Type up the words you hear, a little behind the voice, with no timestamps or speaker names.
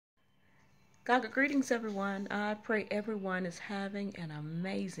GAGUT greetings, everyone. I pray everyone is having an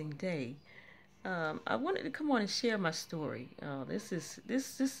amazing day. I wanted to come on and share my story. This is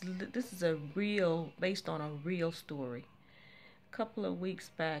a real, based on a real story. A couple of weeks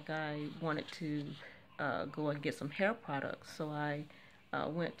back, I wanted to go and get some hair products, so I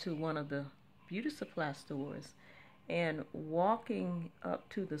went to one of the beauty supply stores. And walking up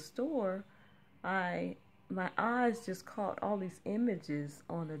to the store, I my eyes just caught all these images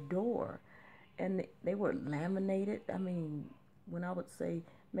on the door, and they were laminated. I mean, when I would say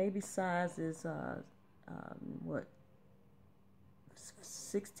maybe size is what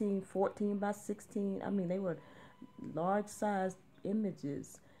 16, 14 by 16. I mean, they were large sized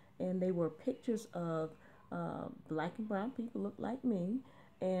images, and they were pictures of black and brown people look like me,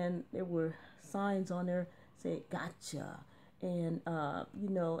 and there were signs on there saying "Gotcha," and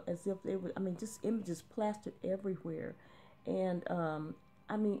as if they were. I mean, just images plastered everywhere, and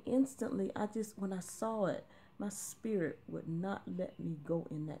I mean, instantly, when I saw it, my spirit would not let me go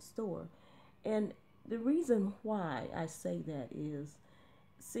in that store. And the reason why I say that is,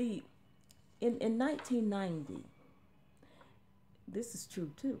 see, in 1990, this is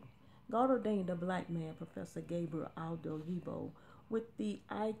true too. God ordained a black man, Professor Gabriel Aldo Yibo, with the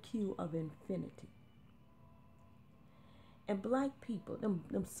IQ of infinity. And black people, them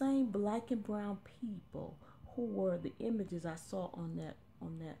same black and brown people who were the images I saw on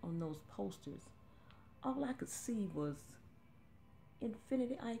those posters, all I could see was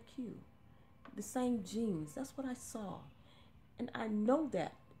infinity IQ, the same genes. That's what I saw, and I know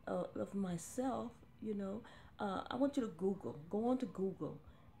that of myself. I want you to go on to Google,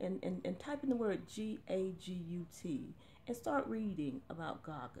 and type in the word GAGUT and start reading about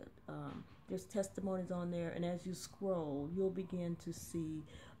Gaga. There's testimonies on there, and as you scroll, you'll begin to see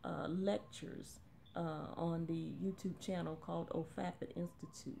lectures on the YouTube channel called OFAPIT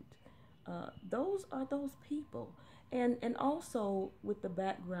Institute. Those are those people, and also with the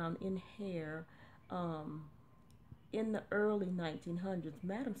background in hair. In the early 1900s,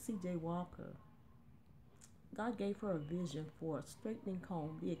 Madam C.J. Walker, God gave her a vision for a straightening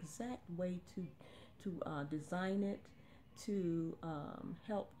comb, the exact way to design it, to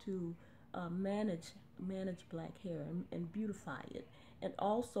help to manage black hair and beautify it, and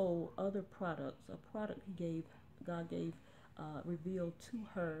also other products. A product God gave revealed to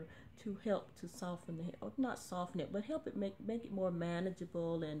her to help to soften the hair, or not soften it, but help it make it more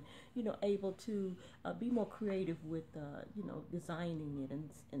manageable, and able to be more creative with designing it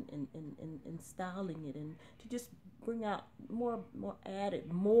and styling it, and to just bring out more added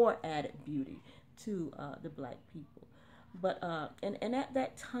beauty to the black people. But and at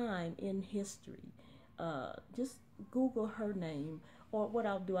that time in history, just Google her name, or what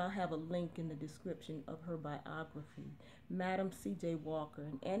I'll do, I'll have a link in the description of her biography, Madam C.J. Walker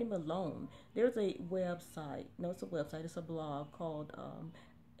and Annie Malone. There's a website. No, it's a website. It's a blog called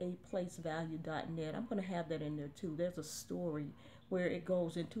aplacevalue.net. I'm going to have that in there too. There's a story where it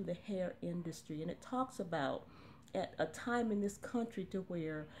goes into the hair industry, and it talks about at a time in this country to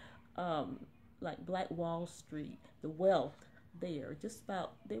where like Black Wall Street, the wealth there, just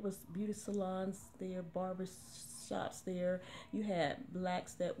about, there was beauty salons there, barber shops there. You had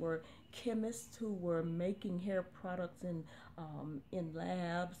blacks that were chemists who were making hair products in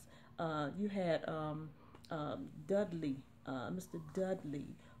labs. You had Dudley, Mr.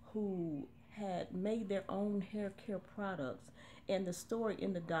 Dudley, who had made their own hair care products. And the story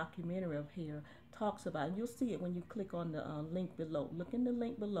in the documentary of hair talks about, and you'll see it when you click on the link below. Look in the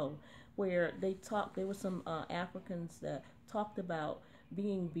link below where there were some Africans that talked about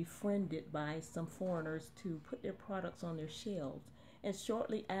being befriended by some foreigners to put their products on their shelves. And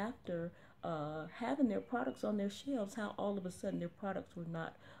shortly after having their products on their shelves, how all of a sudden their products were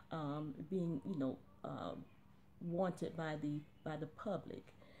not being, wanted by the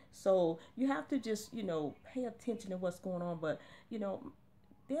public. So you have to just, pay attention to what's going on. But,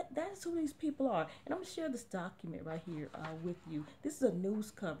 that's who these people are. And I'm going to share this document right here with you. This is a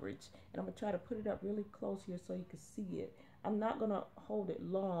news coverage, and I'm going to try to put it up really close here so you can see it. I'm not going to hold it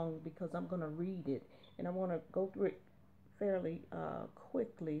long because I'm going to read it, and I want to go through it fairly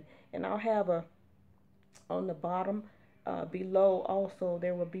quickly. And I'll have on the bottom below also,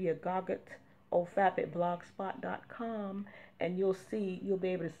 there will be a GAGUT OFAP blogspot.com, and you'll be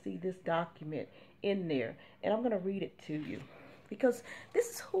able to see this document in there. And I'm going to read it to you, because this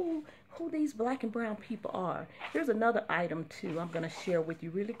is who these black and brown people are. Here's another item too I'm going to share with you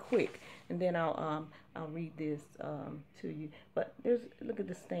really quick, and then I'll read this to you. But look at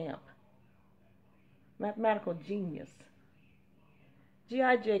the stamp. Mathematical genius.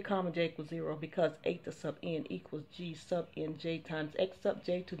 Gij comma j equals 0 because eta sub n equals g sub n j times x sub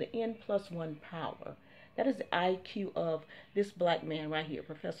j to the n plus 1 power. That is the IQ of this black man right here,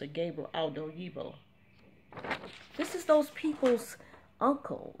 Professor Gabriel Oyelowo. This is those people's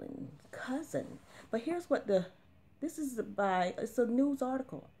uncle and cousin. But here's what this is by, it's a news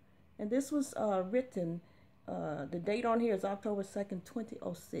article. And this was written, the date on here is October 2nd,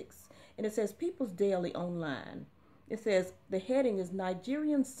 2006. And it says People's Daily Online. It says the heading is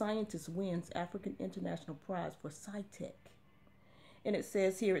Nigerian Scientist Wins African International Prize for SciTech. And it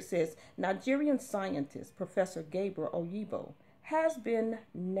says here, it says Nigerian scientist Professor Gabriel Oyelowo has been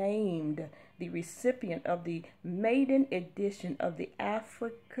named the recipient of the maiden edition of the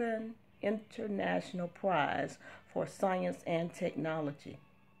African International Prize for Science and Technology.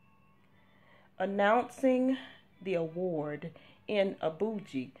 Announcing the award in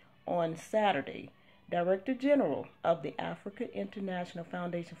Abuja on Saturday, Director General of the African International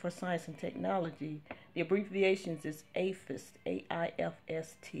Foundation for Science and Technology, the abbreviations is AFIST,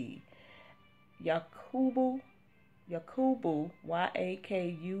 A-I-F-S-T, Yakubu,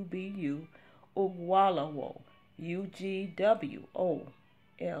 Y-A-K-U-B-U, Ugwalawo, U-G-W-O-L-A-W-O,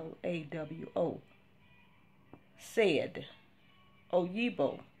 said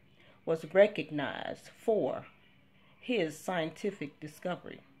Oyelowo was recognized for his scientific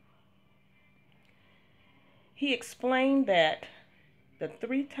discovery. He explained that the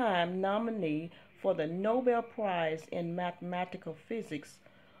three-time nominee for the Nobel Prize in Mathematical Physics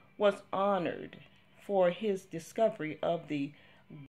was honored for his discovery of the